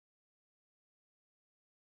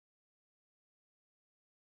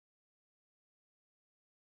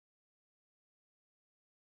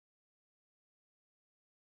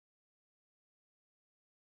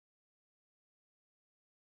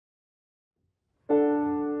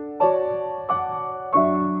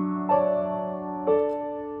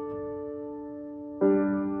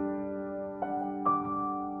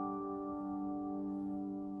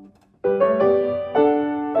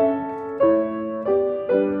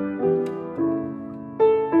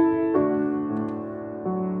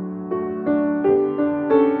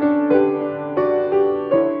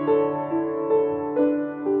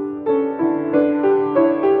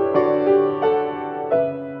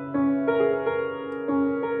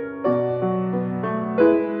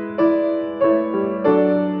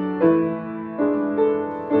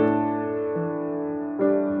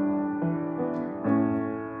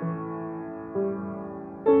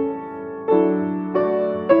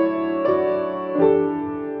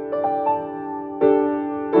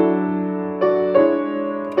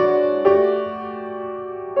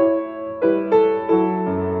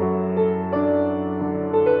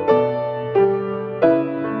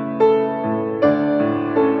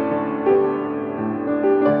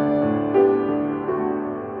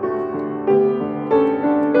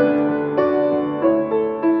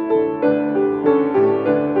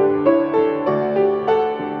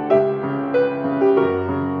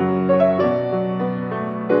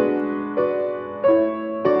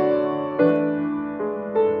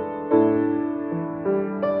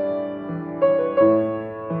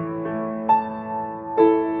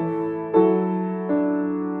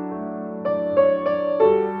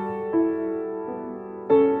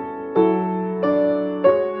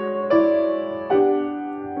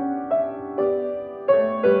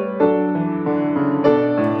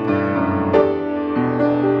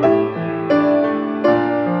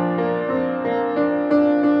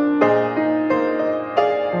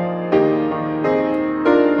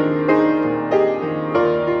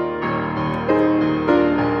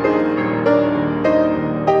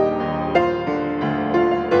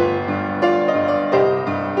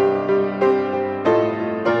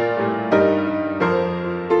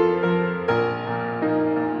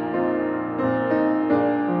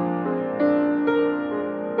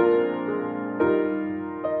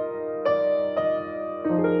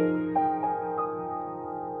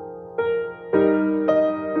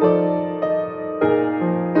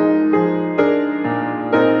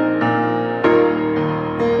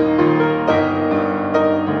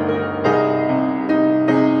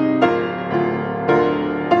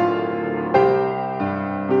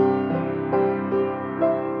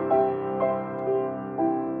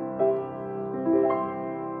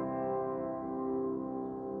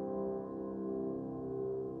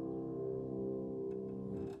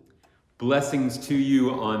Blessings to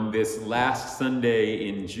you on this last Sunday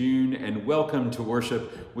in June, and welcome to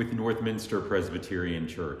worship with Northminster Presbyterian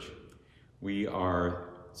Church. We are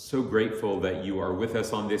so grateful that you are with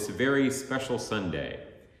us on this very special Sunday,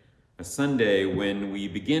 a Sunday when we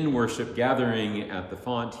begin worship gathering at the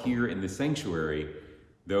font here in the sanctuary,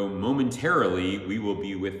 though momentarily we will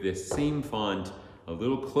be with this same font a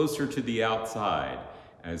little closer to the outside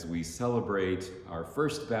as we celebrate our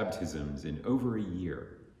first baptisms in over a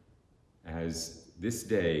year. As this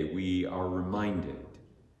day we are reminded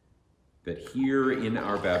that here in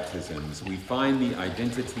our baptisms we find the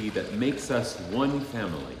identity that makes us one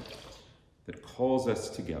family, that calls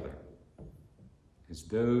us together as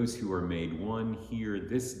those who are made one here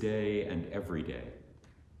this day and every day.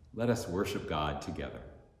 Let us worship God together.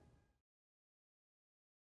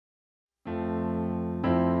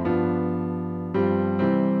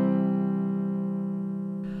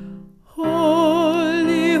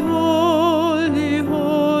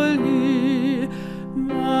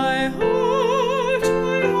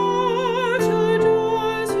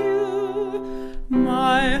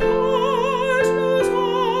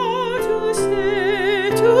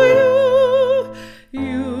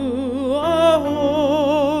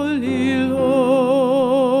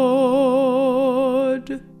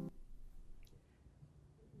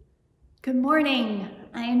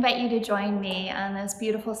 Join me on this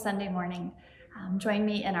beautiful Sunday morning. Join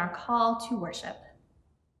me in our call to worship.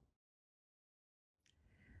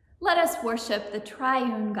 Let us worship the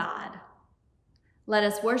triune God. Let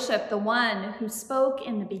us worship the one who spoke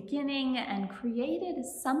in the beginning and created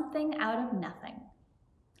something out of nothing.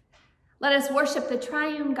 Let us worship the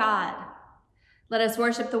triune God. Let us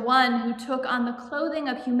worship the one who took on the clothing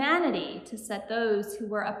of humanity to set those who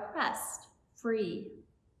were oppressed free.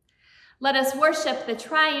 Let us worship the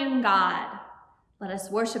triune God. Let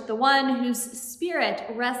us worship the one whose spirit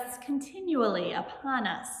rests continually upon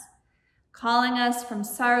us, calling us from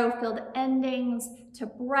sorrow-filled endings to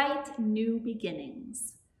bright new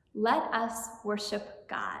beginnings. Let us worship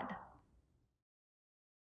God.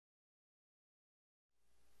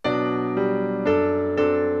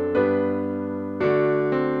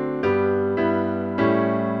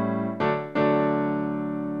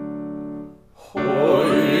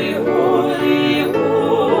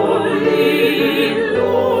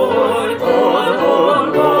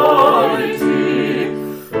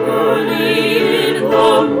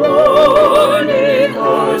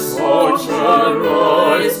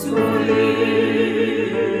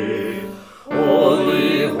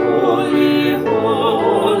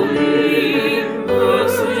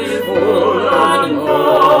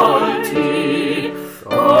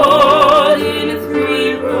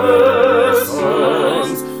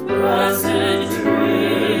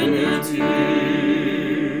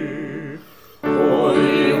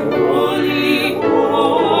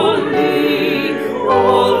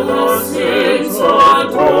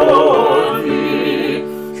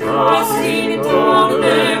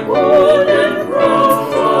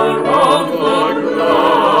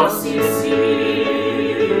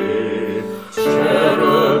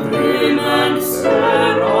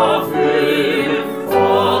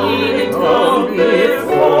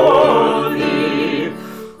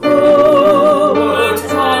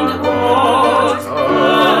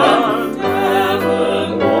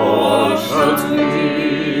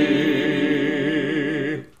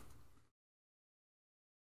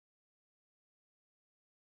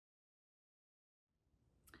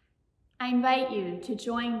 I invite you to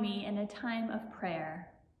join me in a time of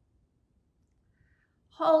prayer.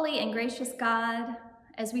 Holy and gracious God,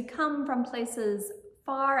 as we come from places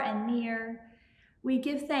far and near, we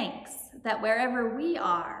give thanks that wherever we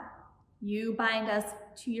are, you bind us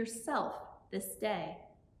to yourself this day.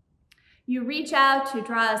 You reach out to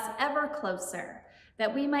draw us ever closer,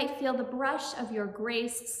 that we might feel the brush of your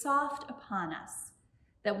grace soft upon us,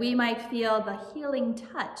 that we might feel the healing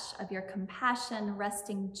touch of your compassion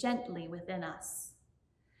resting gently within us.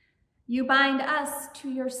 You bind us to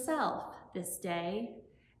yourself this day,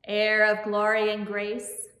 heir of glory and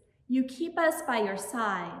grace. You keep us by your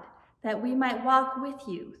side, that we might walk with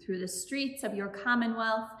you through the streets of your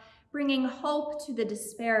commonwealth, bringing hope to the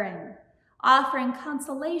despairing, offering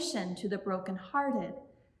consolation to the brokenhearted,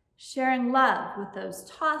 sharing love with those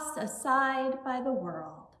tossed aside by the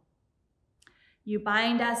world. You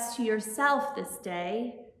bind us to yourself this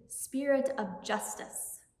day, Spirit of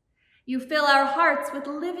justice. You fill our hearts with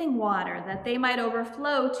living water that they might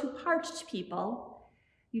overflow to parched people.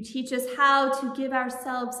 You teach us how to give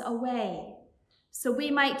ourselves away so we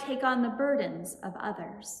might take on the burdens of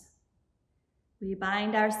others. We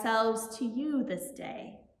bind ourselves to you this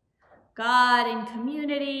day, God in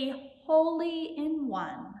community, holy in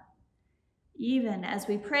one, even as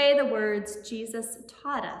we pray the words Jesus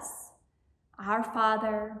taught us. Our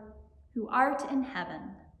Father, who art in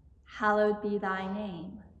heaven, hallowed be thy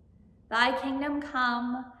name. Thy kingdom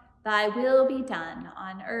come, thy will be done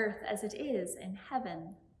on earth as it is in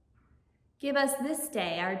heaven. Give us this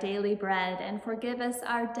day our daily bread, and forgive us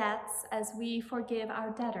our debts as we forgive our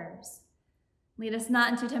debtors. Lead us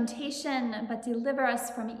not into temptation, but deliver us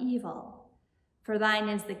from evil. For thine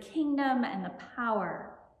is the kingdom and the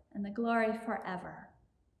power and the glory forever.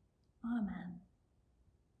 Amen.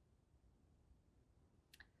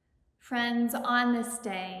 Friends, on this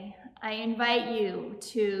day, I invite you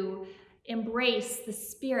to embrace the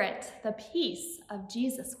spirit, the peace of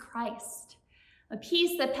Jesus Christ. A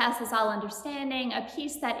peace that passes all understanding, a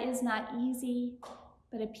peace that is not easy,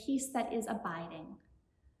 but a peace that is abiding.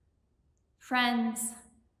 Friends,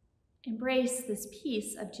 embrace this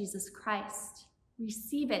peace of Jesus Christ.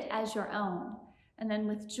 Receive it as your own, and then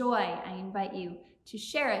with joy, I invite you to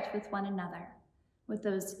share it with one another, with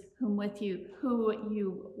those who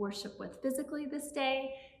you worship with physically this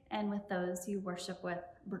day, and with those you worship with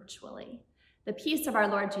virtually. The peace of our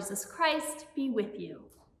Lord Jesus Christ be with you.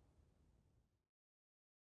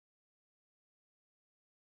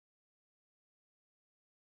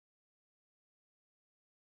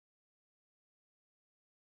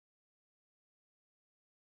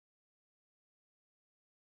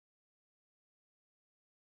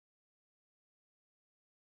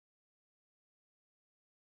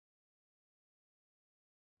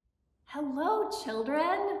 Hello,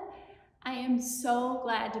 children. I am so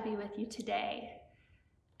glad to be with you today.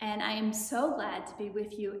 And I am so glad to be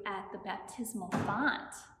with you at the baptismal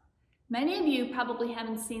font. Many of you probably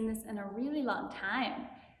haven't seen this in a really long time,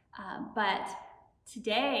 but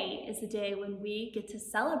today is the day when we get to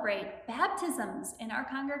celebrate baptisms in our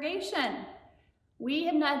congregation. We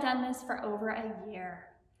have not done this for over a year.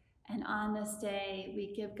 And on this day,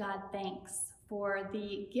 we give God thanks for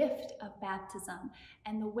the gift of baptism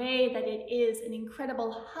and the way that it is an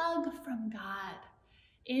incredible hug from God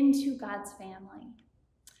into God's family.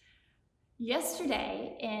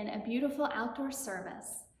 Yesterday, in a beautiful outdoor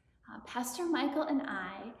service, Pastor Michael and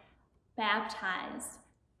I baptized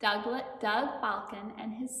Doug Balkin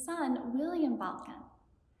and his son, William Balkin.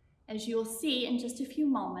 As you will see in just a few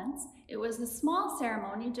moments, it was a small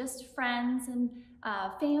ceremony, just friends and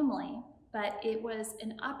family, but it was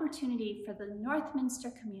an opportunity for the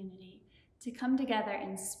Northminster community to come together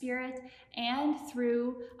in spirit and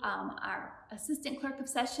through our Assistant Clerk of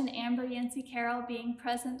Session, Amber Yancey-Carroll, being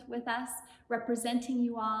present with us, representing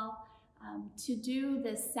you all, to do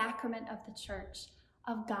this sacrament of the Church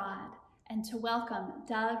of God and to welcome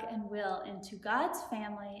Doug and Will into God's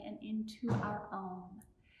family and into our own.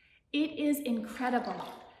 It is incredible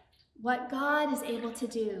what God is able to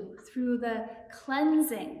do through the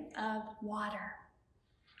cleansing of water.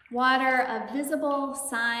 Water, a visible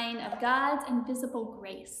sign of God's invisible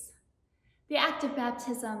grace. The act of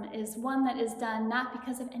baptism is one that is done not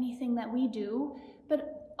because of anything that we do,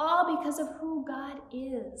 but all because of who God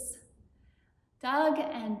is. Doug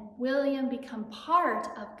and William become part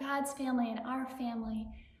of God's family and our family,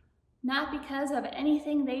 not because of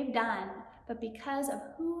anything they've done, but because of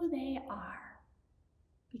who they are.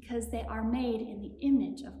 Because they are made in the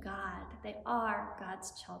image of God. They are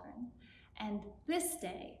God's children. And this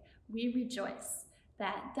day, we rejoice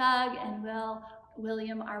that Doug and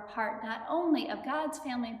William are part not only of God's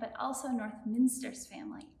family, but also Northminster's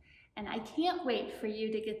family. And I can't wait for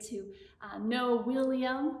you to get to know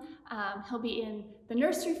William. He'll be in the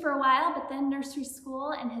nursery for a while, but then nursery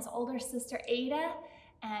school, and his older sister, Ada.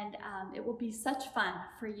 And it will be such fun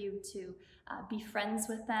for you to be friends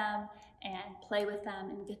with them and play with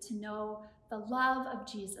them and get to know the love of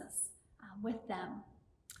Jesus with them.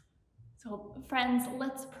 So friends,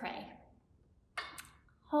 let's pray.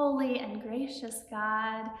 Holy and gracious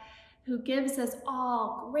God, who gives us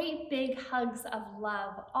all great big hugs of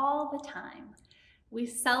love all the time, we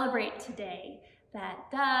celebrate today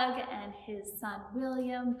that Doug and his son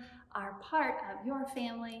William are part of your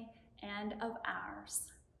family and of ours.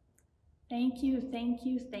 Thank you, thank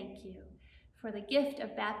you, thank you for the gift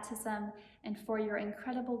of baptism and for your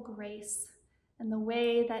incredible grace and the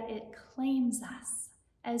way that it claims us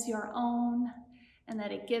as your own and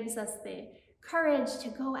that it gives us the courage to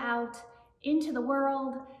go out into the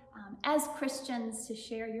world as Christians to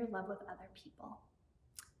share your love with other people.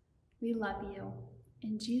 We love you.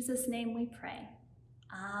 In Jesus' name we pray.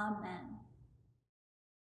 Amen.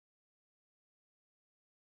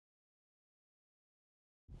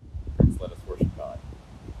 Let us worship God.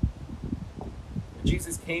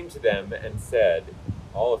 Jesus came to them and said,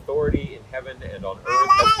 "All authority in heaven and on earth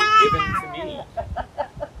has been given to me.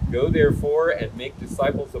 Go therefore and make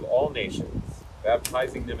disciples of all nations,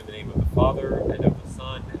 baptizing them in the name of the Father, and of the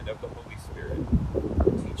Son, and of the Holy Spirit,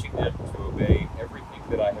 teaching them to obey everything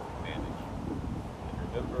that I have commanded you. And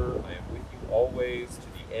remember, I am with you always to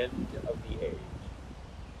the end of the age.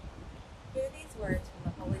 Hear these words from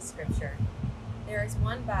the Holy Scripture. There is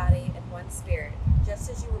one body and one Spirit, just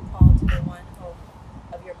as you were called to the one hope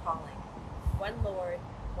of your calling. One Lord,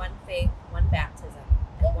 one faith, one baptism,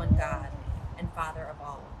 and one God and Father of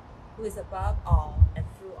all, who is above all and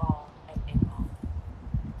through all and in all.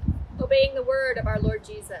 Obeying the word of our Lord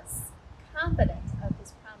Jesus, confident of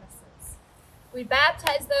his promises, we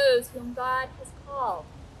baptize those whom God has called.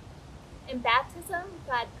 In baptism,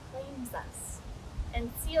 God claims us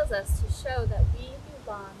and seals us to show that we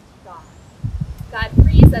belong to God. God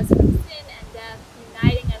frees us from sin and death,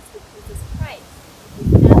 uniting us with Jesus Christ,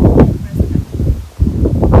 whose death and resurrection.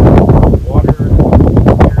 Water and the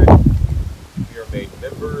Holy Spirit, we are made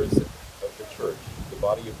members of the church, the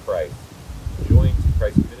body of Christ, joined to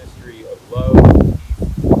Christ's ministry of love, peace,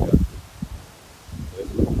 and justice. Let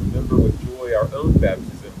us remember with joy our own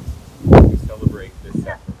baptisms as we celebrate this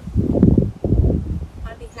sacrament.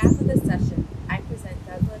 On behalf of the session, I present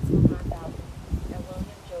Douglas Lamont Balkin and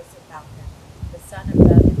William Joseph Balkin, the son of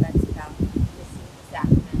Doug and Betsy Balkin, to receive the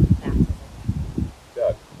sacrament of baptism.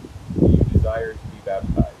 Doug, do you desire to be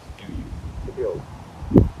baptized? Do you? I do.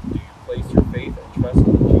 Do you place your faith and trust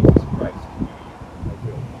in Jesus Christ? Do you? I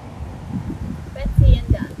do. Betsy and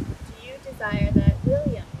Doug, do you desire that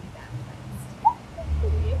William be baptized? Do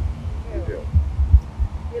you? I do.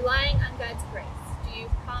 Relying on God's grace, do you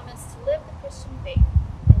promise to live the Christian faith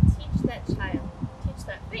and teach that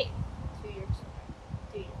faith to your children?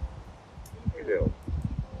 Do you? I do.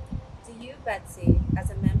 Do you, Betsy, as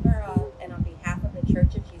a member of and on behalf of the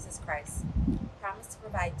Church of Jesus Christ, promise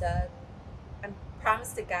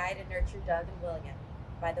to guide and nurture Doug and William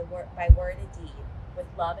by word and deed, with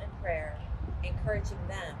love and prayer, encouraging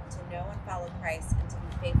them to know and follow Christ and to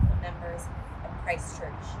be faithful members of Christ's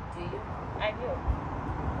church? Do you? I do.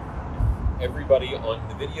 Everybody on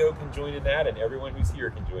the video can join in that, and everyone who's here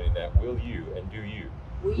can join in that. Will you and do you?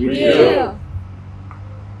 We do.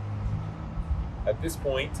 At this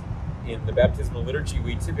point in the baptismal liturgy,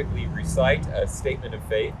 we typically recite a statement of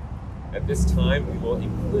faith. At this time, we will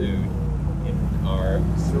include in our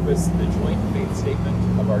service the joint faith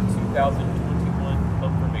statement of our 2021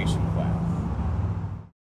 confirmation class.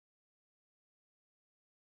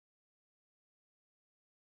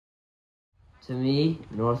 To me,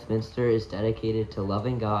 Northminster is dedicated to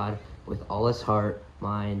loving God with all his heart,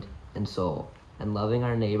 mind, and soul, and loving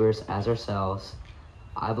our neighbors as ourselves.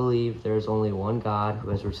 I believe there is only one God who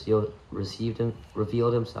has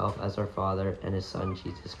revealed himself as our Father and his Son,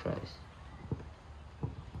 Jesus Christ.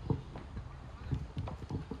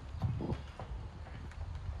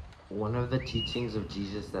 One of the teachings of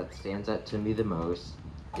Jesus that stands out to me the most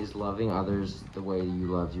is loving others the way you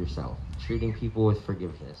love yourself, treating people with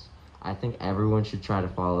forgiveness. I think everyone should try to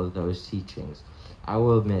follow those teachings. I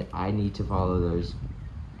will admit I need to follow those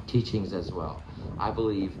teachings as well. I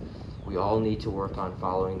believe we all need to work on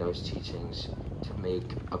following those teachings to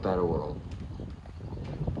make a better world.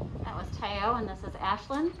 That was Teo, and this is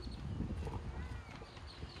Ashlyn.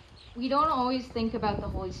 We don't always think about the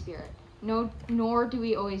Holy Spirit, nor do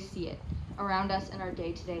we always see it around us in our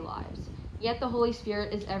day-to-day lives. Yet the Holy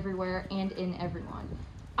Spirit is everywhere and in everyone.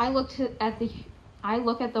 I look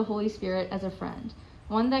at the Holy Spirit as a friend,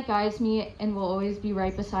 one that guides me and will always be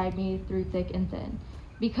right beside me through thick and thin.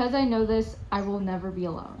 Because I know this, I will never be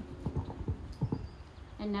alone.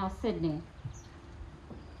 And now Sydney.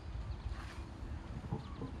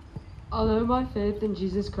 Although my faith in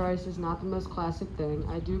Jesus Christ is not the most classic thing,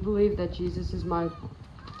 I do believe that Jesus is my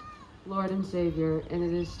Lord and Savior, and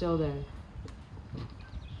it is still there.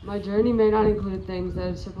 My journey may not include things that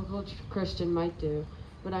a typical Christian might do,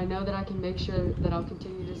 but I know that I can make sure that I'll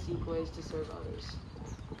continue to seek ways to serve others.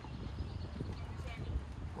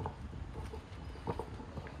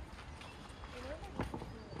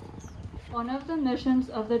 One of the missions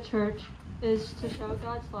of the church is to show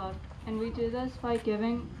God's love, and we do this by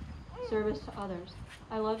giving service to others.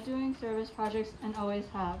 I love doing service projects and always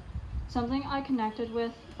have. Something I connected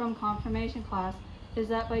with from confirmation class is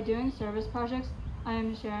that by doing service projects, I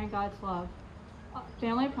am sharing God's love.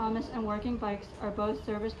 Family Promise and Working Bikes are both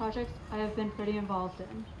service projects I have been pretty involved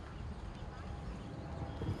in.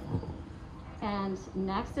 And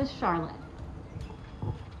next is Charlotte.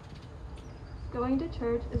 Going to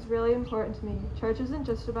church is really important to me. Church isn't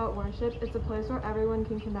just about worship, it's a place where everyone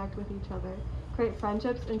can connect with each other, create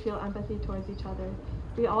friendships, and feel empathy towards each other.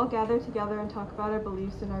 We all gather together and talk about our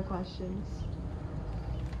beliefs and our questions.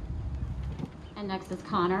 And next is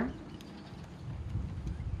Connor.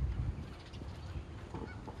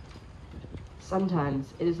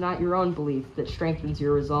 Sometimes it is not your own belief that strengthens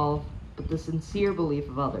your resolve, but the sincere belief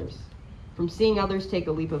of others. From seeing others take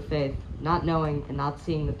a leap of faith, not knowing and not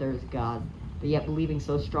seeing that there is God, but yet believing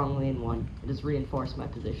so strongly in one, it has reinforced my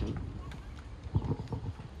position.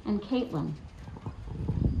 And Katelyn.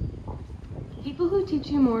 People who teach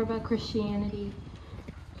you more about Christianity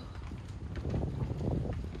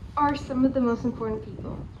are some of the most important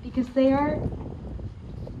people, because they are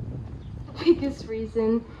the biggest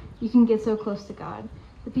reason you can get so close to God.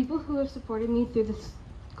 The people who have supported me through this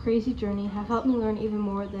crazy journey have helped me learn even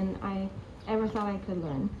more than I ever thought I could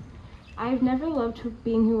learn. I've never loved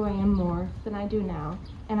being who I am more than I do now,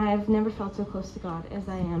 and I have never felt so close to God as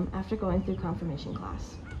I am after going through confirmation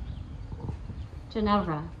class.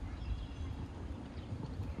 Ginevra.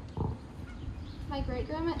 My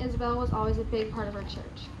great-grandma Isabel was always a big part of our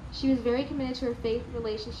church. She was very committed to her faith,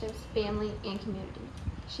 relationships, family, and community.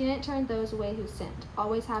 She didn't turn those away who sinned,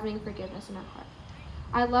 always having forgiveness in her heart.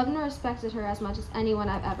 I loved and respected her as much as anyone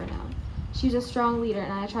I've ever known. She was a strong leader,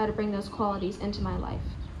 and I try to bring those qualities into my life.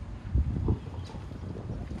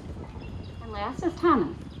 And last is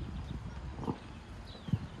Thomas.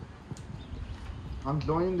 I'm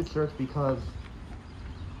joining the church because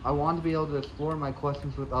I want to be able to explore my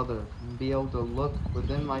questions with others and be able to look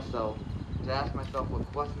within myself to ask myself what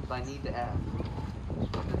questions I need to ask.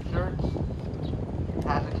 The church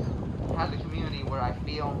has a community where I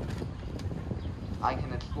feel I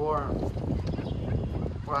can explore,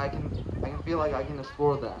 where I can feel like I can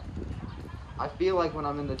explore that. I feel like when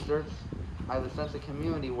I'm in the church, I have a sense of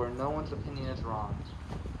community where no one's opinion is wrong.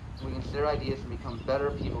 We can share ideas and become better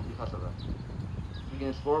people because of it. We can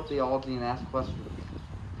explore theology and ask questions.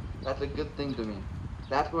 That's a good thing to me.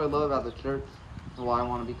 That's what I love about the church and why I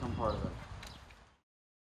want to become part of it.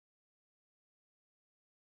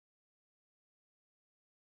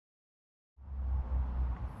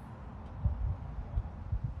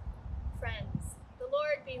 Friends, the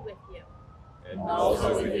Lord be with you. And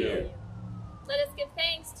also with you. Let us give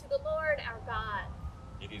thanks to the Lord our God.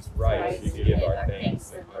 It is right to give our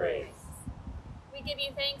thanks and praise. We give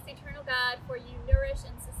you thanks, eternal God, for you nourish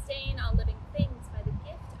and sustain all living things by the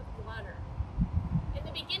gift of water. In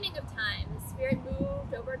the beginning of time, the Spirit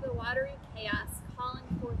moved over the watery chaos, calling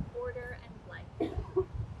forth order and life.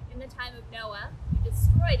 In the time of Noah, you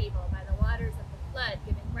destroyed evil by the waters of the flood,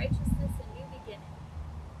 giving righteousness a new beginning.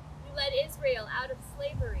 You led Israel out of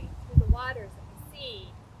slavery through the waters of the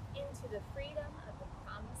sea into the freedom of the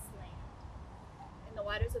promised land. In the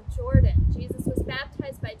waters of Jordan, Jesus was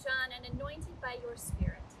baptized by John and anointed by your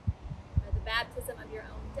Spirit. By the baptism of your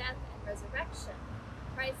own death and resurrection,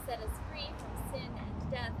 Christ set us free from sin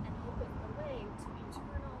and death and opened the way to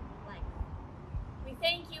eternal life. We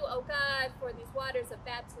thank you, O God, for these waters of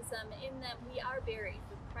baptism. In them we are buried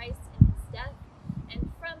with Christ in his death,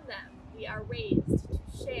 and from them we are raised to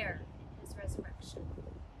share in his resurrection.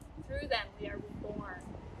 Through them we are reborn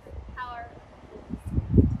by the power of the Holy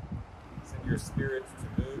Spirit. Send your Spirit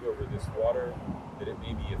to move over this water, that it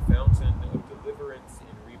may be a fountain of deliverance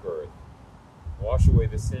and rebirth. Wash away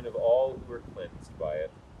the sin of all who are cleansed by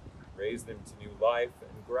it. Raise them to new life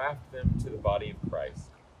and graft them to the body of Christ.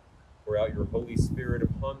 Pour out your Holy Spirit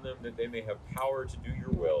upon them, that they may have power to do your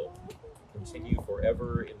will, to continue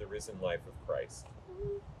forever in the risen life of Christ.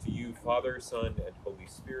 To you, Father, Son, and Holy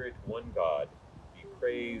Spirit, one God, be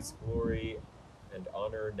praise, glory, and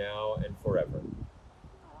honor now and forever.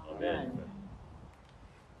 Amen.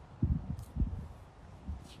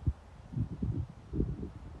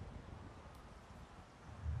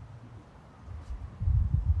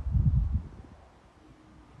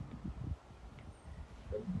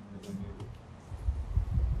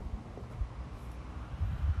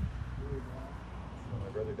 My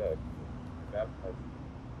brother Doug, baptized.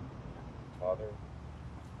 Father,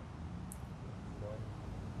 Son.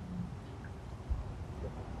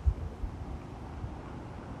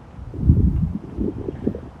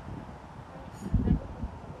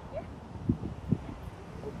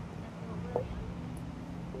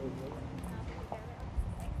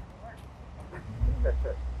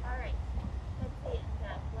 All right. Let's see.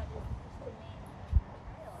 And what is the Christian name of your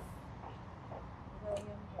child?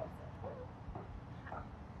 William Joseph.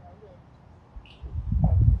 William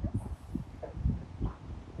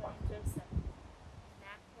Joseph.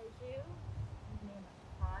 Baptize you in the name of the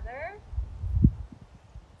Father,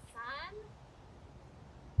 Son, and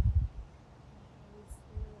Holy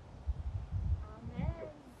Spirit. Amen.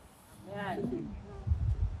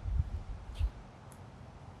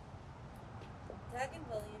 Doug and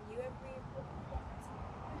William, you have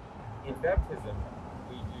In baptism,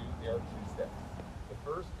 there are two steps.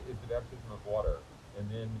 baptism of water. And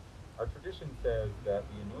then our tradition says that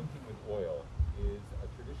the anointing with oil is a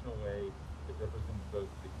traditional way that represents both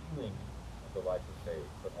the healing of the life of faith,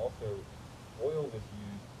 but also oil was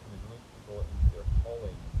used to anoint people into their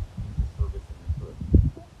calling into service in the church.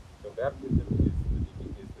 So baptism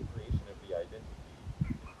is the creation of the identity,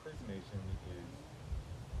 and chrismation is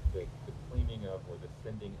the claiming of or the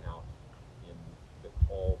sending out in the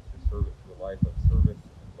call to service, to a life of service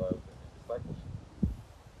and love and discipleship.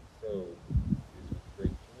 So it is with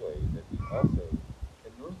great joy that we also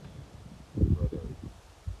anoint you, brother, in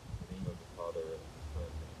the name of the Father and the Son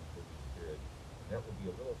and the Holy Spirit. And that will be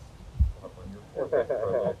a little spot on your forehead for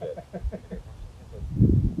a little bit. And it actually has a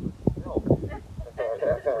smell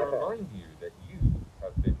to remind you that you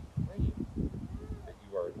have been claimed, that you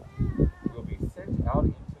will be sent out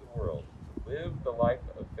into the world to live the life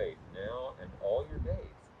of faith now and all your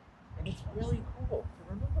days. And it's really cool to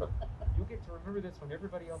remember. You'll get to remember this when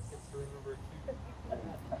everybody else gets to remember it too.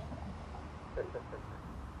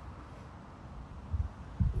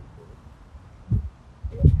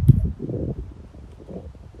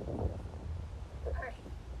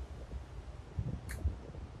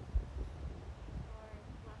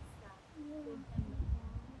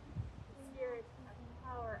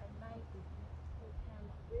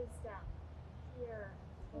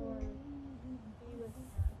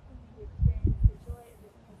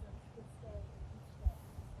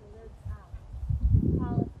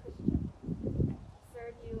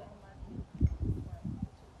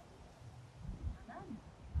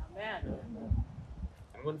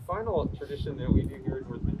 And one final tradition that we do here at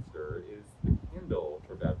Northminster is the candle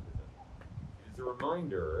for baptism. It is a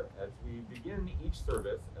reminder as we begin each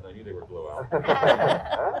service, and I knew they would blow out.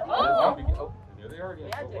 Oh, and there they are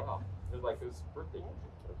again. Oh, wow. They're like those birthday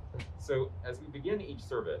candles. So as we begin each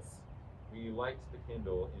service, we light the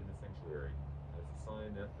candle in the sanctuary as a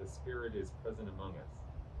sign that the Spirit is present among us.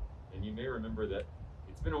 And you may remember that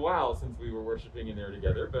it's been a while since we were worshiping in there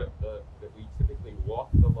together, but that we typically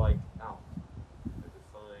walk the light out as a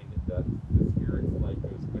sign that the Spirit's light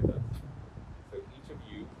goes with us. So each of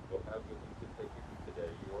you will have with you to take with you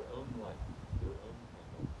today your own light, your own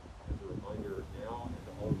candle, as a reminder now and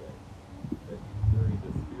always that you carry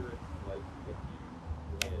the Spirit's light with you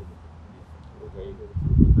in the way to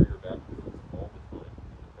remember your baptisms all the time in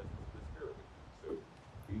the presence of the Spirit with you. So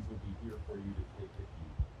these will be here for you to take with you.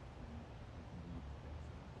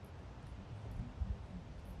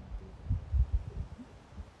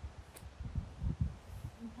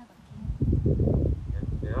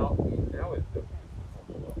 Now is the Doug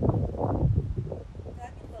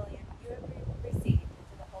and William, you have received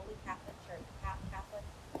into the Holy Catholic Church, Catholic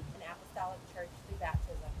and Apostolic Church through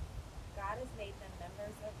baptism. God has made them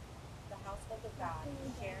members of the household of God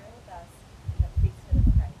and share with us in the priesthood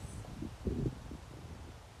of Christ.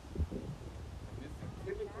 And this would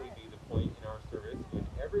typically be the point in our service when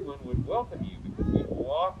everyone would welcome you because we'd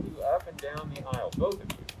walk you up and down the aisle, both of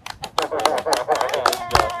you.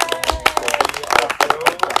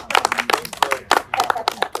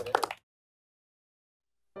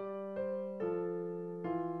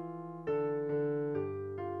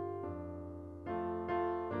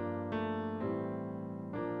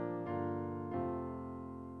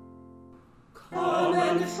 Come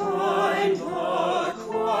and find the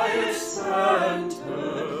quiet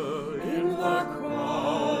center in the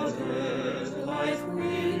crowded life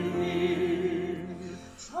we lead.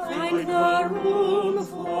 Find the room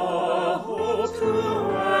for hope to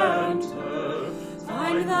enter.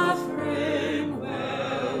 Find the frame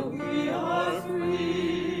where we are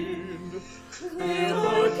freed. Clear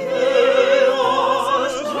the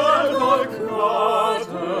chaos and the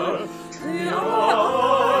clutter. Clear the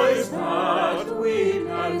eyes that we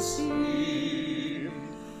can see.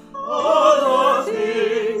 All the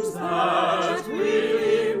things that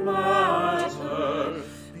really matter.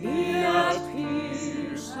 Be at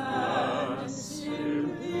peace and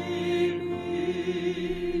simply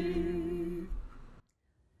be.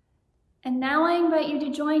 And now I invite you to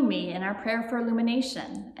join me in our prayer for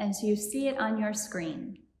illumination as you see it on your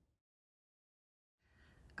screen.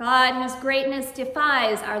 God, whose greatness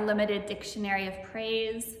defies our limited dictionary of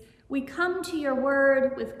praise, we come to your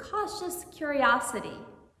word with cautious curiosity.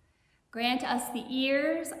 Grant us the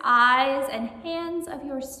ears, eyes, and hands of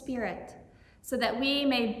your Spirit, so that we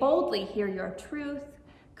may boldly hear your truth,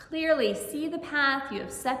 clearly see the path you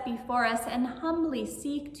have set before us, and humbly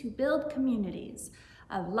seek to build communities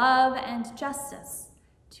of love and justice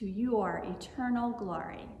to your eternal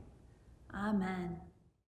glory. Amen.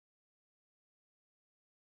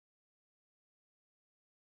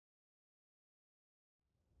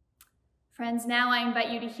 Friends, now I invite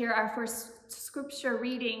you to hear our first scripture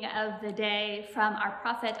reading of the day from our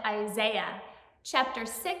prophet Isaiah, chapter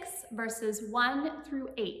 6, verses 1 through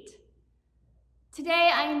 8. Today,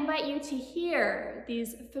 I invite you to hear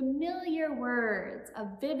these familiar words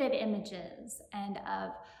of vivid images and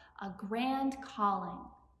of a grand calling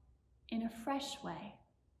in a fresh way.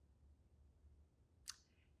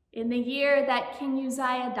 In the year that King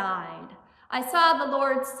Uzziah died, I saw the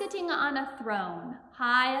Lord sitting on a throne,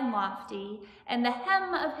 high and lofty, and the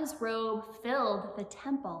hem of his robe filled the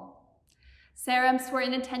temple. Seraphs were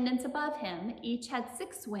in attendance above him. Each had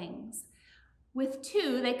 6 wings. With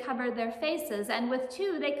 2 they covered their faces, and with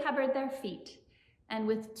 2 they covered their feet, and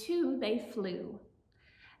with 2 they flew.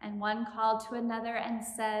 And one called to another and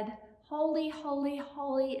said, "Holy, holy,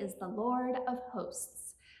 holy is the Lord of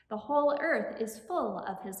hosts. The whole earth is full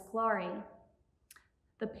of his glory."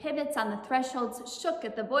 The pivots on the thresholds shook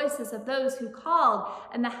at the voices of those who called,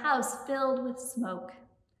 and the house filled with smoke.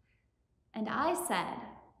 And I said,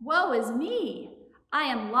 "Woe is me! I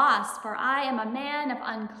am lost, for I am a man of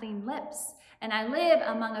unclean lips, and I live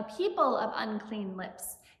among a people of unclean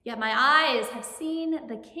lips. Yet my eyes have seen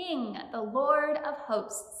the King, the Lord of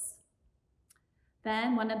hosts."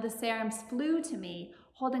 Then one of the seraphs flew to me,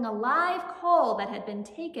 holding a live coal that had been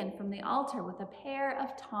taken from the altar with a pair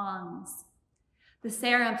of tongs. The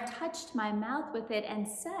seraph touched my mouth with it and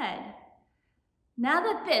said, "Now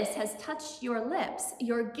that this has touched your lips,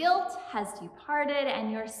 your guilt has departed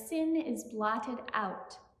and your sin is blotted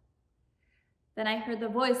out." Then I heard the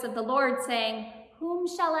voice of the Lord saying, "Whom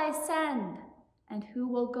shall I send, and who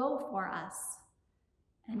will go for us?"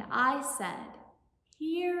 And I said,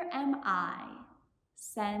 "Here am I,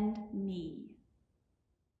 send me."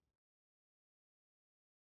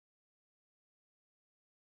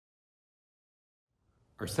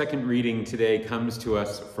 Our second reading today comes to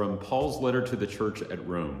us from Paul's letter to the church at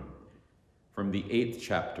Rome, from the 8th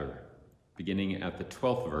chapter, beginning at the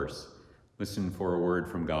 12th verse. Listen for a word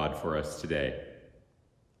from God for us today.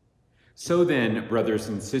 "So then, brothers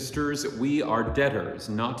and sisters, we are debtors,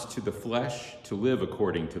 not to the flesh, to live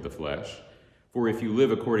according to the flesh. For if you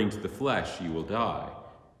live according to the flesh, you will die.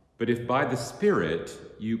 But if by the Spirit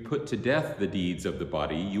you put to death the deeds of the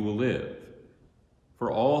body, you will live.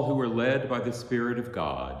 For all who are led by the Spirit of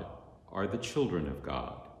God are the children of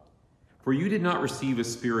God. For you did not receive a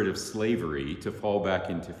spirit of slavery to fall back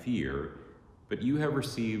into fear, but you have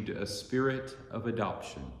received a spirit of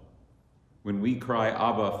adoption. When we cry,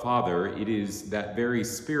 'Abba, Father,' it is that very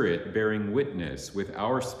Spirit bearing witness with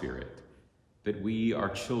our spirit that we are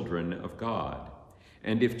children of God.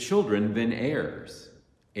 And if children, then heirs,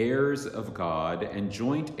 heirs of God and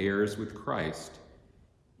joint heirs with Christ,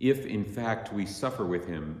 if in fact we suffer with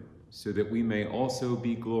him, so that we may also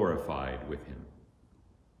be glorified with him."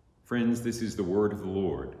 Friends, this is the word of the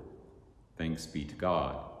Lord. Thanks be to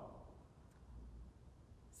God.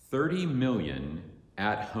 30 million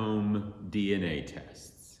at-home DNA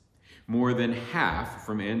tests, more than half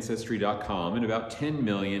from Ancestry.com and about 10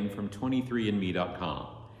 million from 23andMe.com.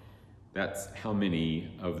 That's how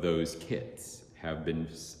many of those kits have been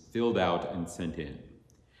filled out and sent in.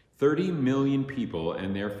 30 million people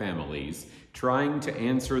and their families trying to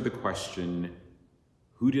answer the question,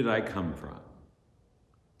 who did I come from?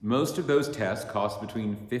 Most of those tests cost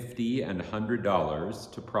between $50 and $100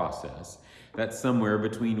 to process. That's somewhere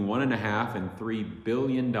between $1.5 and $3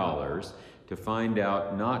 billion to find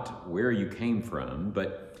out not where you came from,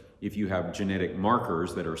 but if you have genetic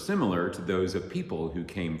markers that are similar to those of people who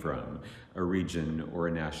came from a region or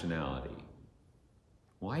a nationality.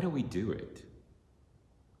 Why do we do it?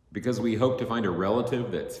 Because we hope to find a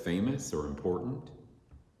relative that's famous or important?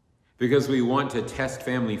 Because we want to test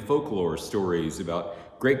family folklore stories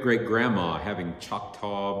about great-great-grandma having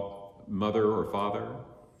Choctaw mother or father?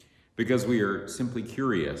 Because we are simply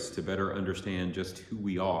curious to better understand just who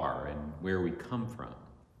we are and where we come from?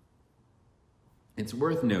 It's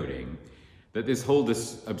worth noting that this whole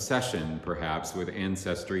obsession, perhaps, with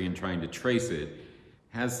ancestry and trying to trace it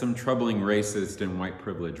has some troubling racist and white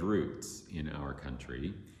privilege roots in our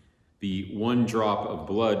country. The one drop of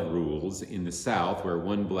blood rules in the South, where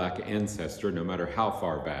one black ancestor, no matter how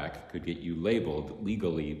far back, could get you labeled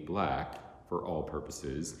legally black for all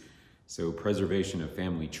purposes. So preservation of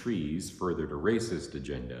family trees furthered a racist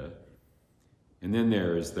agenda. And then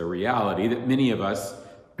there's the reality that many of us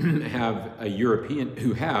who have a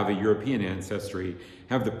European ancestry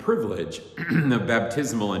have the privilege of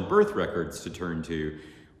baptismal and birth records to turn to,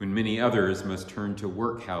 when many others must turn to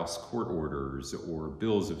workhouse court orders or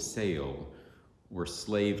bills of sale or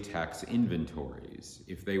slave tax inventories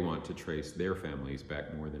if they want to trace their families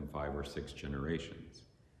back more than 5 or 6 generations.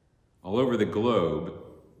 All over the globe,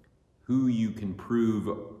 who you can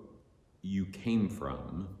prove you came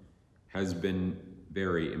from has been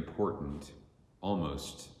very important,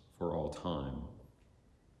 almost for all time.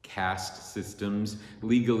 Caste systems,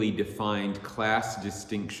 legally defined class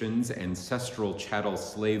distinctions, ancestral chattel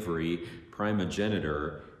slavery,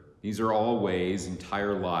 primogeniture, these are all ways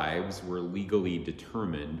entire lives were legally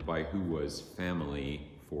determined by who was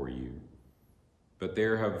family for you. But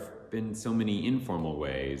there have been so many informal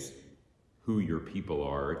ways who your people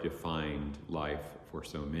are defined life for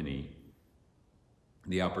so many.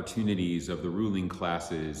 The opportunities of the ruling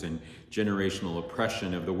classes and generational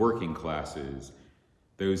oppression of the working classes,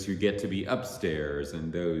 those who get to be upstairs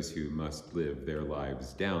and those who must live their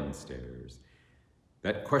lives downstairs.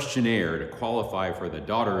 That questionnaire to qualify for the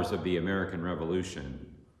Daughters of the American Revolution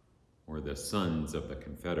or the Sons of the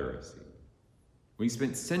Confederacy. We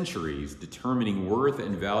spent centuries determining worth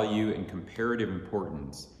and value and comparative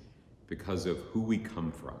importance because of who we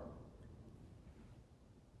come from.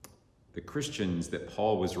 The Christians that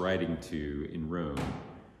Paul was writing to in Rome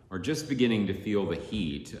are just beginning to feel the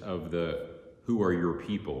heat of the "who are your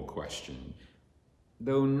people" question,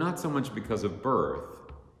 though not so much because of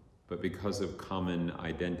birth, but because of common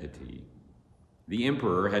identity. The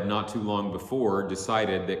emperor had not too long before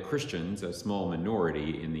decided that Christians, a small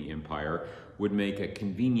minority in the empire, would make a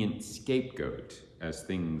convenient scapegoat as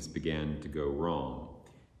things began to go wrong.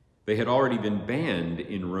 They had already been banned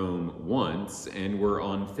in Rome once and were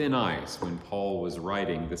on thin ice when Paul was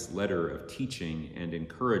writing this letter of teaching and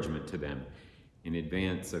encouragement to them in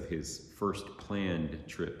advance of his first planned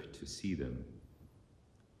trip to see them.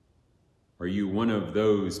 Are you one of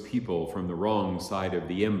those people from the wrong side of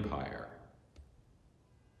the empire?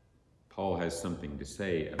 Paul has something to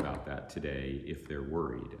say about that today if they're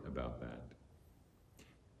worried about that.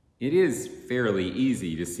 It is fairly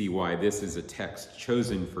easy to see why this is a text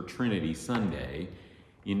chosen for Trinity Sunday.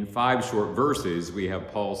 In 5 short verses, we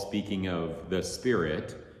have Paul speaking of the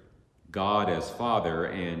Spirit, God as Father,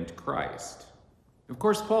 and Christ. Of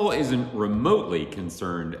course, Paul isn't remotely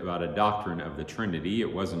concerned about a doctrine of the Trinity.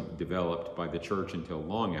 It wasn't developed by the church until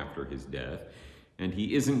long after his death. And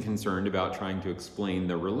he isn't concerned about trying to explain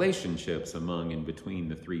the relationships among and between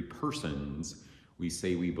the 3 persons we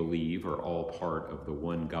say we believe are all part of the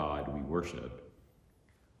one God we worship.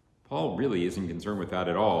 Paul really isn't concerned with that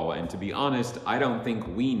at all. And to be honest, I don't think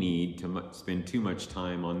we need to spend too much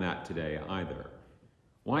time on that today either.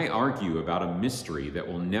 Why argue about a mystery that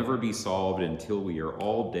will never be solved until we are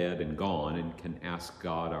all dead and gone and can ask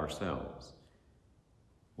God ourselves?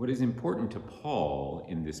 What is important to Paul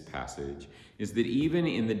in this passage is that even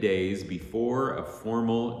in the days before a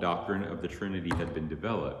formal doctrine of the Trinity had been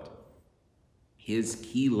developed, his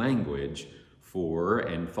key language for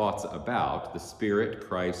and thoughts about the Spirit,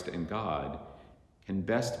 Christ, and God can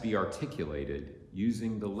best be articulated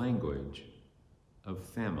using the language of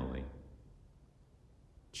family.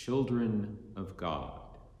 Children of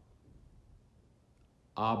God.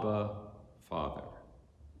 Abba, Father.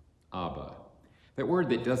 Abba. That word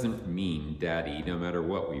that doesn't mean daddy, no matter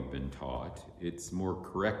what we've been taught. It's more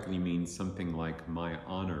correctly means something like my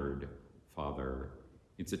honored Father.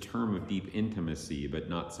 It's a term of deep intimacy, but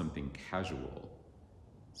not something casual,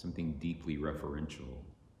 something deeply referential.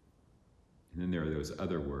 And then there are those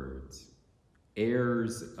other words.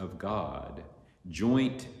 Heirs of God,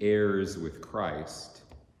 joint heirs with Christ,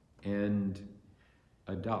 and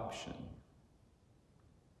adoption.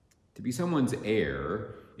 To be someone's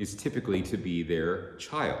heir is typically to be their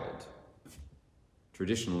child,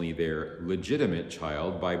 traditionally their legitimate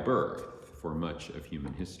child by birth for much of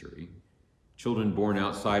human history. Children born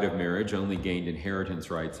outside of marriage only gained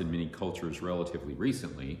inheritance rights in many cultures relatively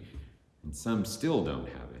recently, and some still don't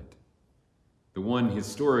have it. The one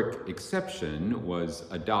historic exception was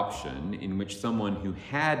adoption, in which someone who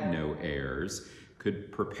had no heirs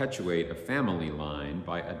could perpetuate a family line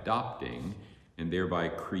by adopting and thereby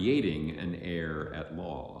creating an heir at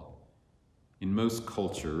law. In most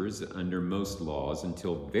cultures, under most laws,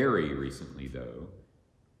 until very recently though,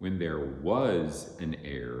 when there was an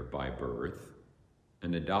heir by birth,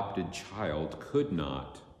 an adopted child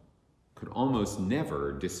could almost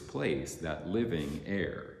never displace that living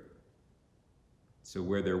heir. So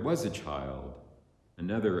where there was a child,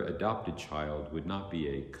 another adopted child would not be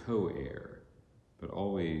a co-heir, but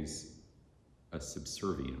always a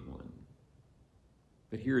subservient one.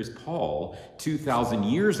 But here is Paul, 2,000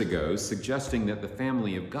 years ago, suggesting that the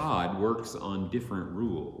family of God works on different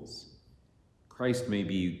rules. Christ may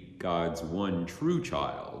be God's one true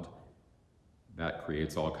child. That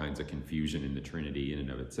creates all kinds of confusion in the Trinity in and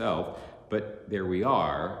of itself, but there we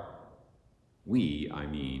are. We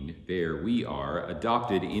are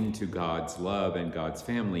adopted into God's love and God's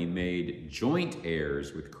family, made joint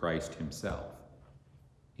heirs with Christ himself.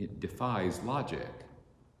 It defies logic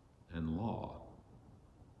and law.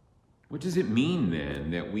 What does it mean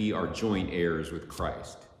then that we are joint heirs with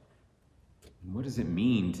Christ? And what does it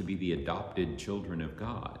mean to be the adopted children of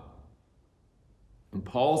God? In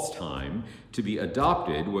Paul's time, to be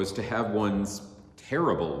adopted was to have one's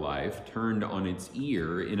terrible life turned on its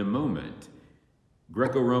ear in a moment.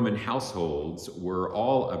 Greco-Roman households were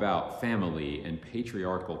all about family and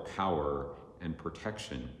patriarchal power and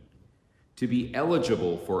protection. To be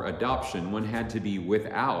eligible for adoption, one had to be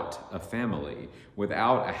without a family,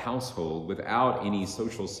 without a household, without any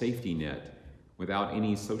social safety net, without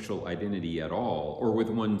any social identity at all, or with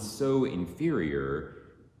one so inferior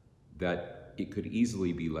that it could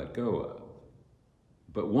easily be let go of.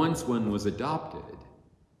 But once one was adopted,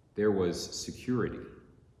 there was security,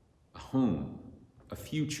 a home, a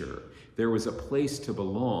future. There was a place to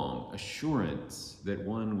belong, assurance that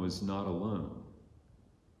one was not alone.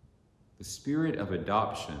 The spirit of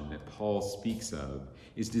adoption that Paul speaks of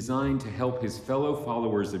is designed to help his fellow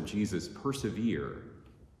followers of Jesus persevere,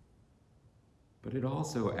 but it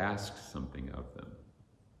also asks something of them.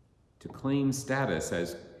 To claim status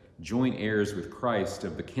as joint heirs with Christ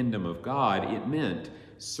of the kingdom of God, it meant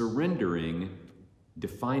surrendering,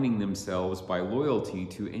 defining themselves by loyalty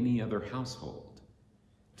to any other household.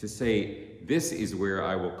 To say, this is where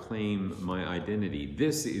I will claim my identity,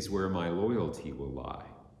 this is where my loyalty will lie,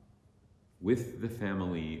 with the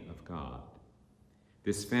family of God.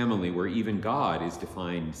 This family where even God is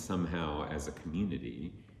defined somehow as a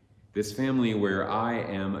community. This family where I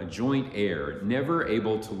am a joint heir, never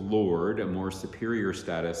able to lord a more superior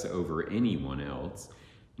status over anyone else,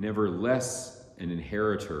 never less an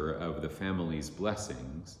inheritor of the family's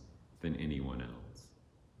blessings than anyone else.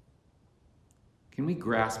 Can we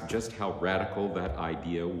grasp just how radical that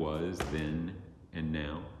idea was then and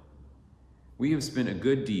now? We have spent a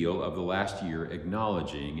good deal of the last year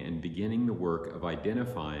acknowledging and beginning the work of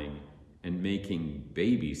identifying and making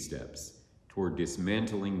baby steps toward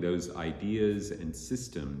dismantling those ideas and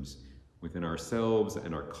systems within ourselves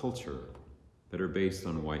and our culture that are based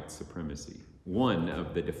on white supremacy, one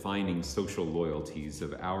of the defining social loyalties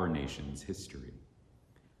of our nation's history.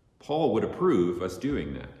 Paul would approve us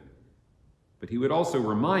doing that, but he would also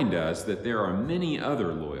remind us that there are many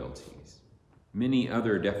other loyalties, many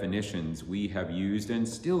other definitions we have used and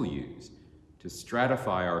still use to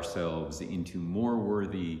stratify ourselves into more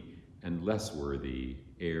worthy and less worthy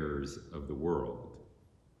heirs of the world.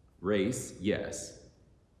 Race, yes,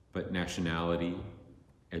 but nationality,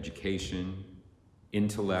 education,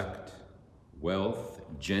 intellect, wealth,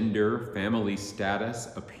 gender, family status,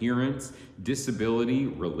 appearance, disability,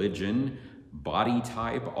 religion, body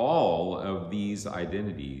type, all of these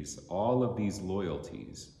identities, all of these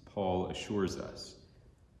loyalties, Paul assures us,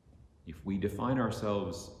 if we define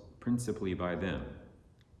ourselves principally by them,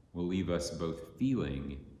 will leave us both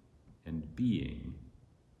feeling and being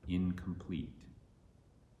incomplete.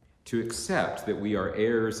 To accept that we are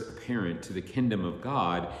heirs apparent to the kingdom of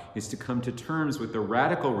God is to come to terms with the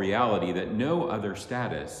radical reality that no other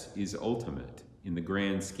status is ultimate in the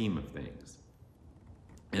grand scheme of things.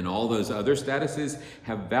 And all those other statuses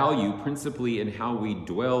have value principally in how we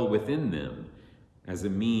dwell within them as a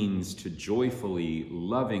means to joyfully,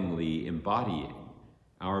 lovingly embodying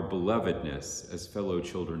our belovedness as fellow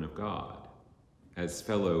children of God, as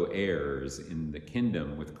fellow heirs in the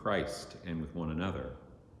kingdom with Christ and with one another.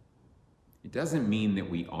 It doesn't mean that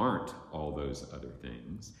we aren't all those other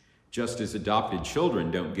things. Just as adopted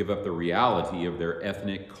children don't give up the reality of their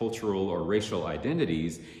ethnic, cultural, or racial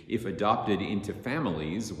identities if adopted into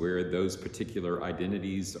families where those particular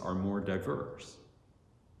identities are more diverse.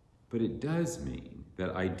 But it does mean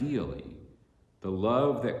that ideally, the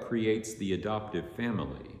love that creates the adoptive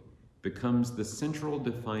family becomes the central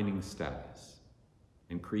defining status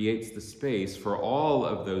and creates the space for all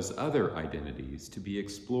of those other identities to be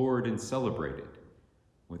explored and celebrated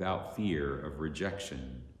without fear of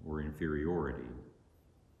rejection or inferiority.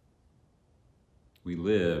 We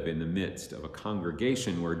live in the midst of a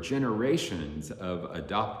congregation where generations of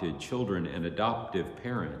adopted children and adoptive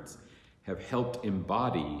parents have helped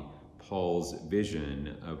embody Paul's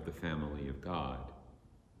vision of the family of God.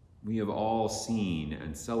 We have all seen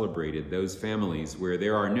and celebrated those families where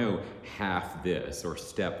there are no half this or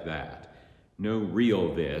step that, no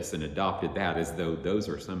real this and adopted that, as though those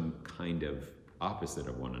are some kind of opposite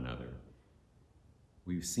of one another.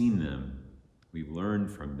 We've seen them, we've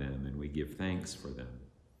learned from them, and we give thanks for them.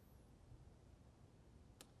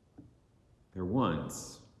 There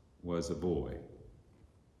once was a boy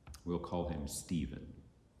We'll call him Stephen.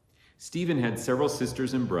 Stephen had several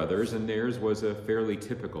sisters and brothers, and theirs was a fairly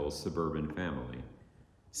typical suburban family.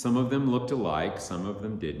 Some of them looked alike, some of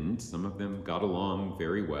them didn't. Some of them got along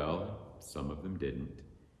very well, some of them didn't.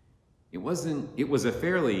 It was a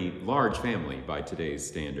fairly large family by today's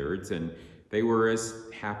standards, and they were as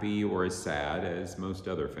happy or as sad as most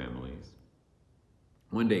other families.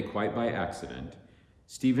 One day, quite by accident,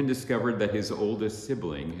 Stephen discovered that his oldest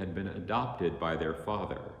sibling had been adopted by their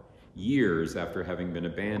father, years after having been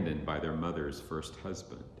abandoned by their mother's first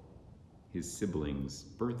husband, his sibling's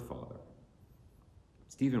birth father.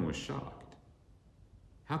 Stephen was shocked.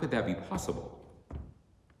 How could that be possible?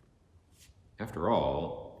 After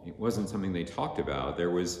all, it wasn't something they talked about. There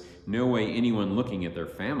was no way anyone looking at their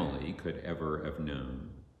family could ever have known.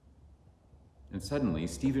 And suddenly,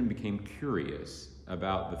 Stephen became curious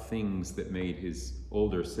about the things that made his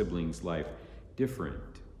older sibling's life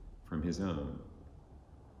different from his own.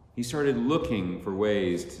 He started looking for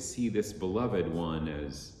ways to see this beloved one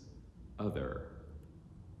as other.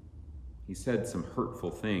 He said some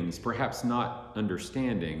hurtful things, perhaps not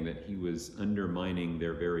understanding that he was undermining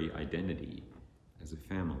their very identity as a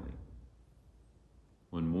family.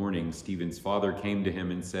 One morning, Stephen's father came to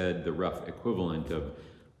him and said the rough equivalent of,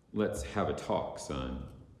 "Let's have a talk, son."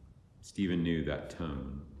 Stephen knew that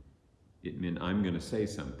tone. It meant, I'm going to say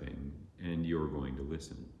something, and you're going to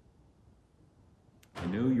listen. "I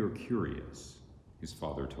know you're curious," his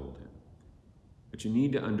father told him, "but you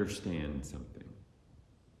need to understand something."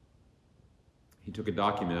 He took a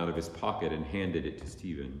document out of his pocket and handed it to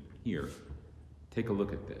Stephen. "Here, take a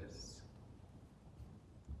look at this."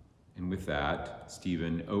 And with that,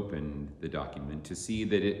 Stephen opened the document to see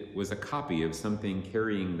that it was a copy of something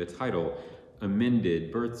carrying the title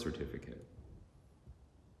Amended Birth Certificate.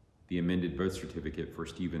 The amended birth certificate for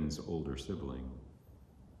Stephen's older sibling.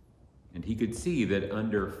 And he could see that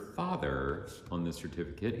under father on the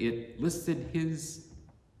certificate, it listed his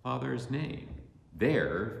father's name,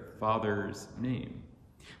 their father's name.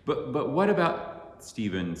 But what about,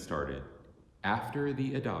 Stephen started. After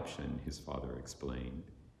the adoption, his father explained,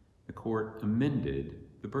 the court amended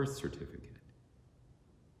the birth certificate.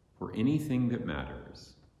 For anything that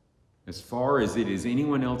matters, as far as it is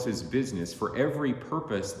anyone else's business, for every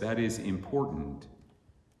purpose that is important,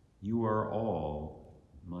 you are all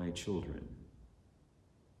my children.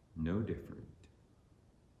 No different.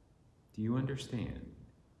 Do you understand?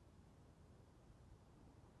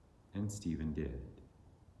 And Stephen did.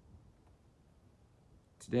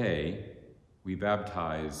 Today, we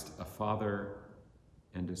baptized a father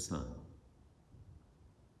and a son.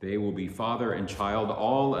 They will be father and child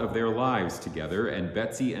all of their lives together, and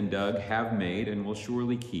Betsy and Doug have made and will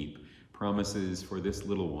surely keep promises for this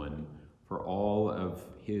little one for all of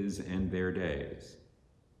his and their days.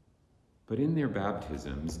 But in their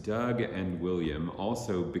baptisms, Doug and William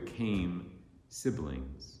also became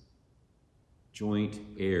siblings, joint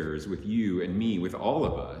heirs with you and me, with all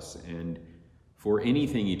of us, and for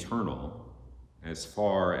anything eternal, as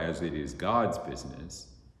far as it is God's business,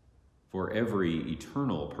 for every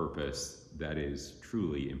eternal purpose that is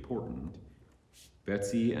truly important,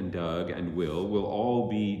 Betsy and Doug and Will all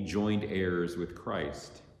be joint heirs with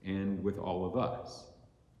Christ and with all of us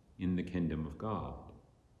in the kingdom of God.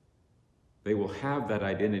 They will have that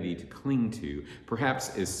identity to cling to,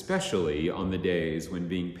 perhaps especially on the days when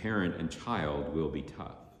being parent and child will be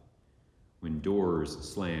tough, when doors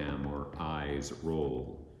slam or eyes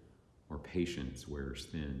roll or patience wears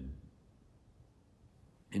thin.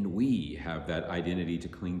 And we have that identity to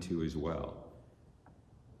cling to as well,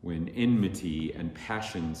 when enmity and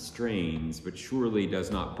passion strains, but surely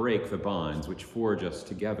does not break the bonds which forge us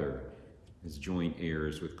together as joint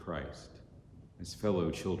heirs with Christ, as fellow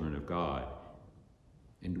children of God.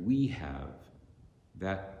 And we have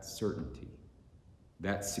that certainty,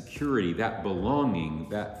 that security, that belonging,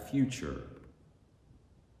 that future.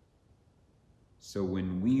 So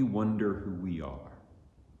when we wonder who we are,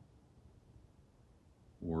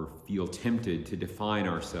 or feel tempted to define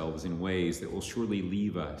ourselves in ways that will surely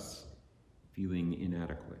leave us feeling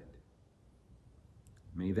inadequate,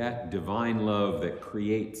 may that divine love that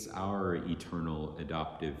creates our eternal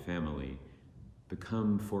adoptive family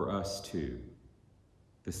become for us too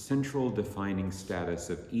the central defining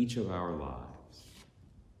status of each of our lives,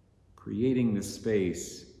 creating the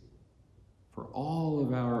space for all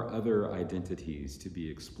of our other identities to be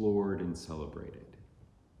explored and celebrated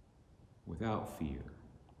without fear,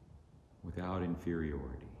 without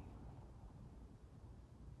inferiority.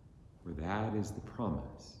 For that is the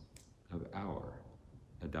promise of our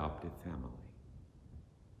adopted family.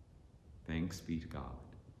 Thanks be to God.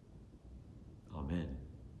 Amen.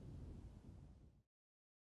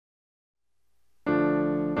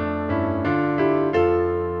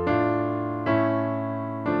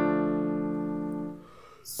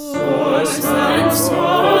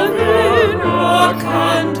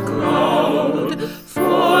 rock and cloud,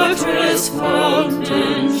 fortress,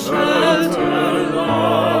 fountain, shelter,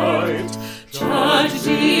 light, judge,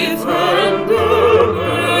 defender,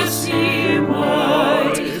 mercy,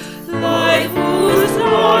 might, life whose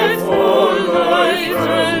life for life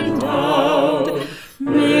endowed,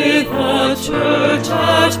 may the church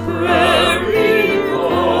at Prairie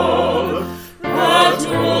call, that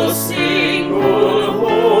no single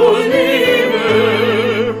holy name,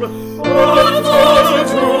 but the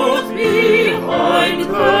truth behind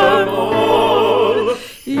them all,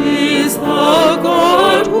 is the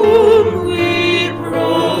God whom we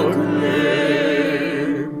proclaim.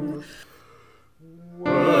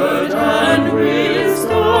 Word and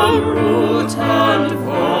wisdom, root and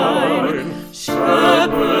vine,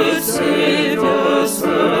 shepherd, Savior,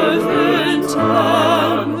 servant,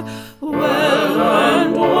 Lamb, well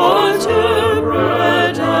and water,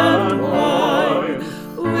 bread and wine,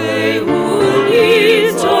 way who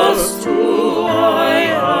leads us to I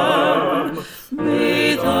am.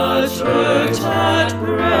 May the church at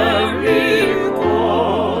Prairie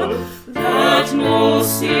call, that no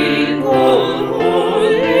single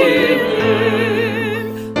holy name,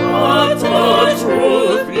 but the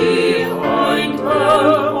truth behind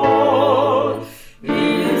them all,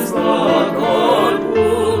 is the God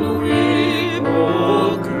whom we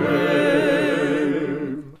proclaim.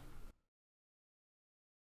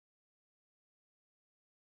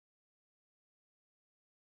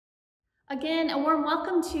 Again, a warm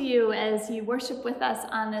welcome to you as you worship with us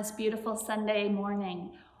on this beautiful Sunday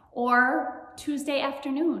morning or Tuesday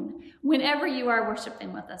afternoon, whenever you are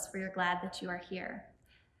worshiping with us. We are glad that you are here.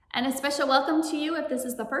 And a special welcome to you if this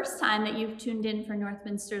is the first time that you've tuned in for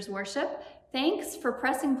Northminster's worship. Thanks for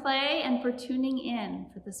pressing play and for tuning in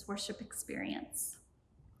for this worship experience.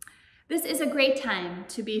 This is a great time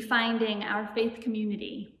to be finding our faith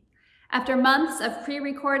community. After months of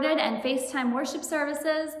pre-recorded and FaceTime worship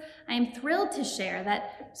services, I am thrilled to share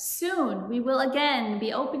that soon we will again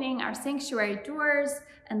be opening our sanctuary doors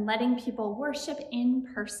and letting people worship in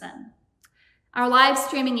person. Our live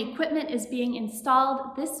streaming equipment is being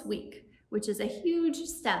installed this week, which is a huge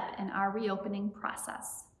step in our reopening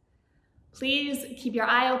process. Please keep your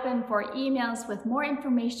eye open for emails with more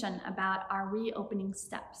information about our reopening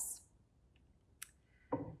steps.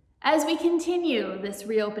 As we continue this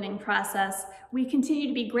reopening process, we continue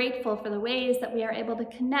to be grateful for the ways that we are able to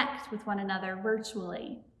connect with one another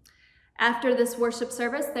virtually. After this worship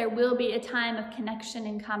service, there will be a time of connection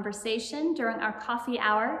and conversation during our coffee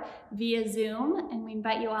hour via Zoom, and we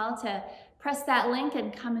invite you all to press that link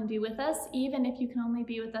and come and be with us, even if you can only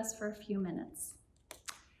be with us for a few minutes.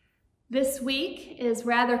 This week is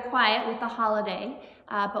rather quiet with the holiday,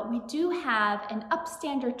 but we do have an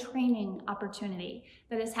upstander training opportunity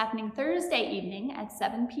that is happening Thursday evening at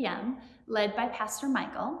 7 p.m., led by Pastor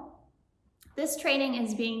Michael. This training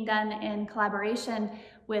is being done in collaboration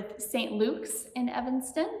with St. Luke's in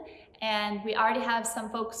Evanston, and we already have some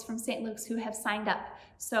folks from St. Luke's who have signed up.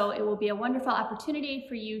 So it will be a wonderful opportunity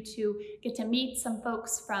for you to get to meet some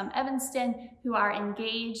folks from Evanston who are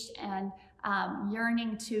engaged and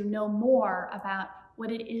yearning to know more about what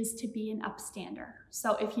it is to be an upstander.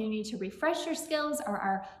 So if you need to refresh your skills or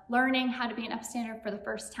are learning how to be an upstander for the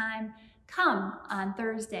first time, come on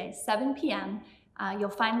Thursday, 7 p.m. You'll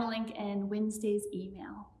find the link in Wednesday's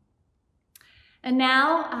email. And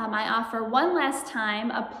now I offer one last time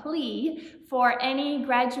a plea for any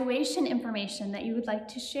graduation information that you would like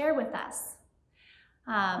to share with us.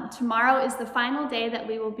 Tomorrow is the final day that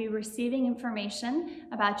we will be receiving information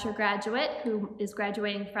about your graduate who is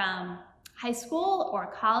graduating from high school or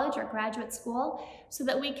college or graduate school, so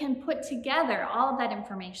that we can put together all of that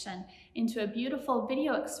information into a beautiful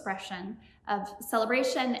video expression of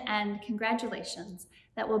celebration and congratulations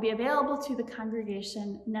that will be available to the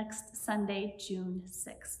congregation next Sunday, June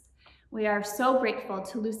 6th. We are so grateful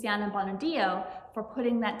to Luciana Bonadillo for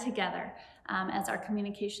putting that together as our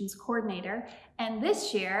communications coordinator, and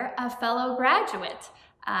this year a fellow graduate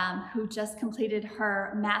who just completed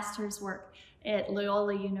her master's work at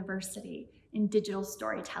Loyola University in digital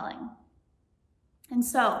storytelling. And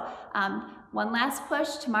so, one last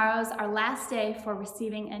push. Tomorrow's our last day for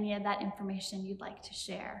receiving any of that information you'd like to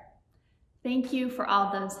share. Thank you for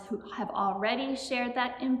all those who have already shared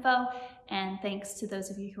that info, and thanks to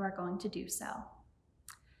those of you who are going to do so.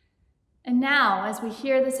 And now, as we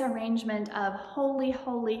hear this arrangement of Holy,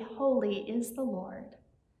 Holy, Holy is the Lord,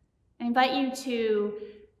 I invite you to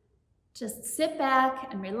just sit back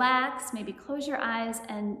and relax, maybe close your eyes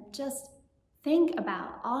and just think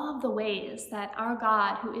about all of the ways that our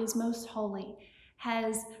God, who is most holy,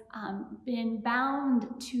 has been bound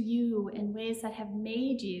to you in ways that have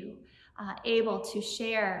made you able to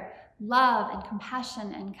share love and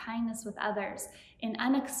compassion and kindness with others in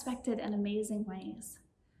unexpected and amazing ways.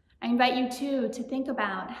 I invite you too to think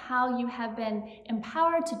about how you have been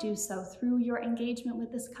empowered to do so through your engagement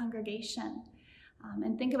with this congregation.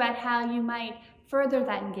 And think about how you might further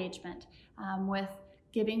that engagement with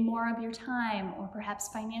giving more of your time or perhaps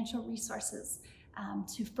financial resources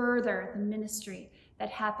to further the ministry that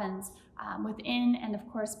happens within and of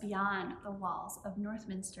course beyond the walls of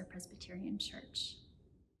Northminster Presbyterian Church.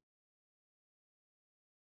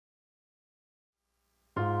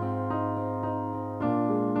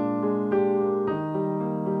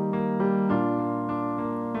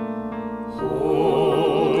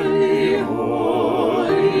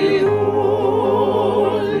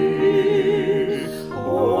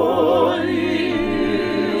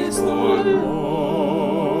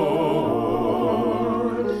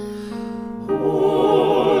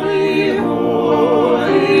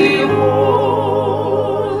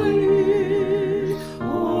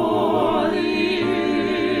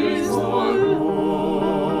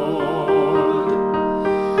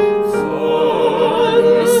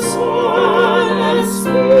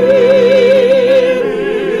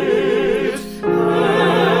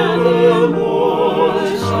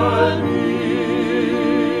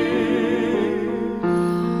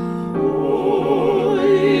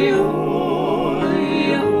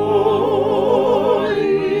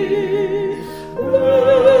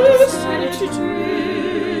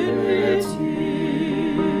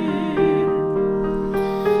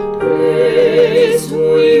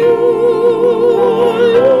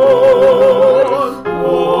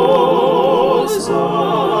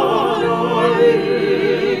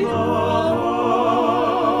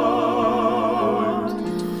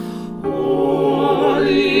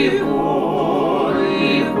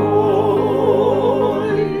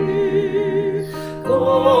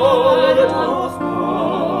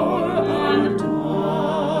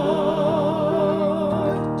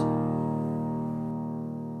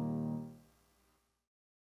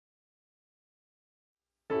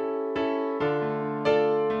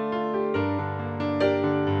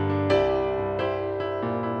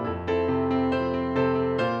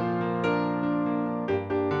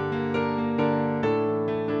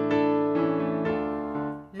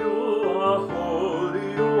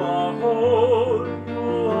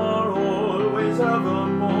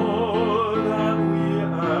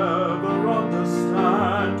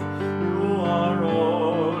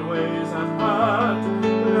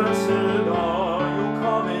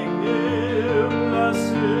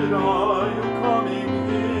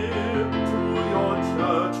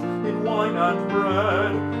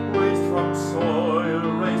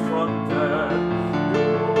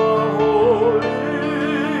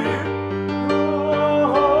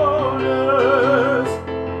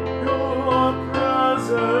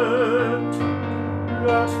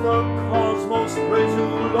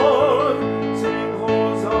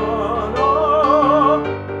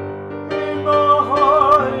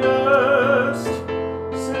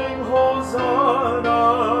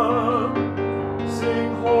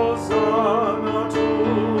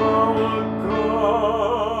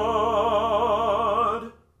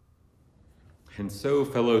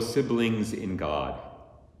 Siblings in God,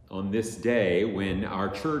 on this day when our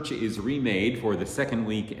church is remade for the second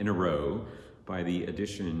week in a row by the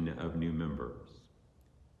addition of new members,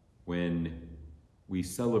 when we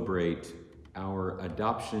celebrate our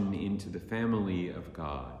adoption into the family of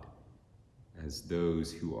God as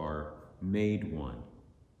those who are made one,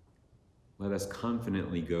 let us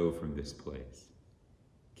confidently go from this place,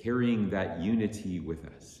 carrying that unity with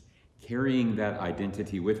us, carrying that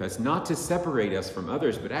identity with us, not to separate us from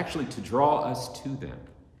others, but actually to draw us to them,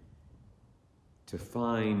 to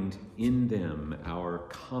find in them our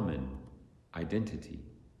common identity,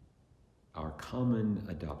 our common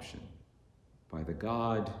adoption by the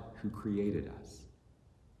God who created us,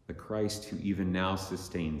 the Christ who even now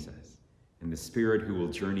sustains us, and the Spirit who will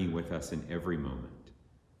journey with us in every moment.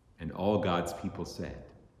 And all God's people said,